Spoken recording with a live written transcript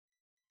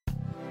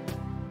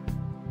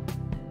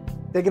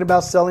Thinking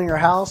about selling your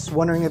house,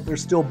 wondering if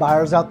there's still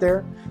buyers out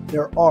there?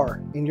 There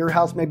are, and your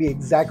house may be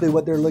exactly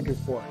what they're looking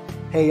for.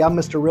 Hey, I'm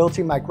Mr.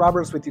 Realty Mike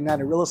Roberts with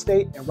United Real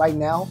Estate, and right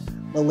now,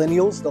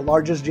 millennials, the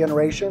largest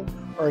generation,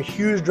 are a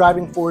huge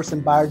driving force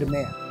in buyer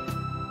demand.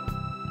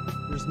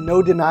 There's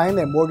no denying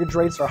that mortgage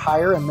rates are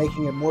higher and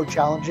making it more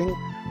challenging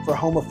for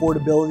home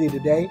affordability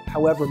today.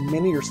 However,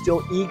 many are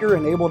still eager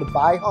and able to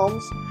buy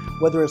homes,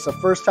 whether it's a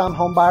first-time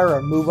home buyer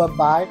or move-up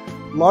buy,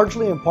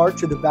 largely in part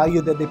to the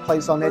value that they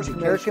place on education.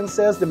 American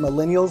says that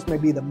millennials may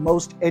be the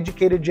most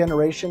educated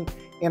generation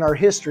in our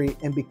history,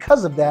 and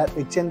because of that,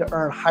 they tend to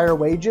earn higher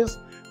wages,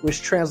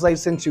 which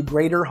translates into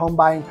greater home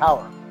buying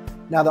power.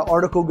 Now, the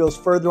article goes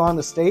further on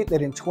to state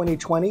that in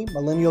 2020,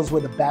 millennials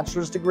with a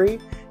bachelor's degree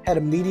had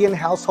a median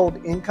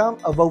household income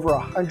of over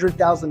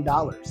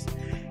 $100,000.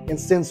 And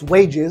since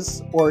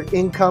wages, or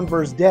income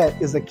versus debt,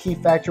 is a key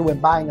factor when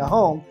buying a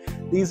home,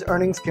 these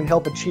earnings can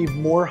help achieve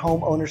more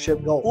home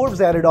ownership goals. Forbes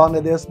added on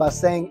to this by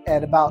saying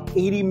at about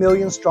 80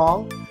 million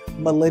strong,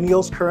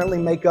 millennials currently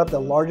make up the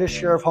largest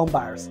share of home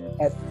buyers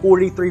at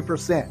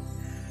 43%.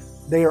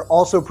 They are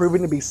also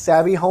proven to be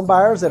savvy home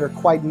buyers that are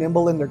quite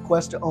nimble in their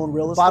quest to own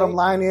real estate. Bottom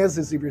line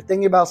is if you're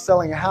thinking about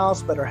selling a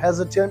house but are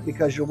hesitant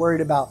because you're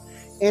worried about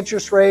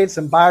interest rates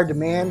and buyer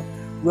demand,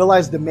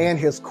 realize demand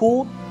has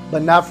cooled,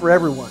 but not for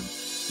everyone.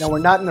 Now, we're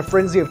not in a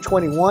frenzy of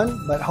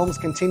 21, but homes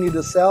continue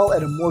to sell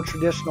at a more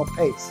traditional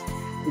pace.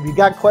 If you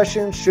got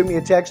questions, shoot me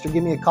a text or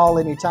give me a call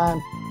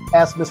anytime.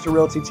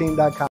 AskMrRealtyTeam.com.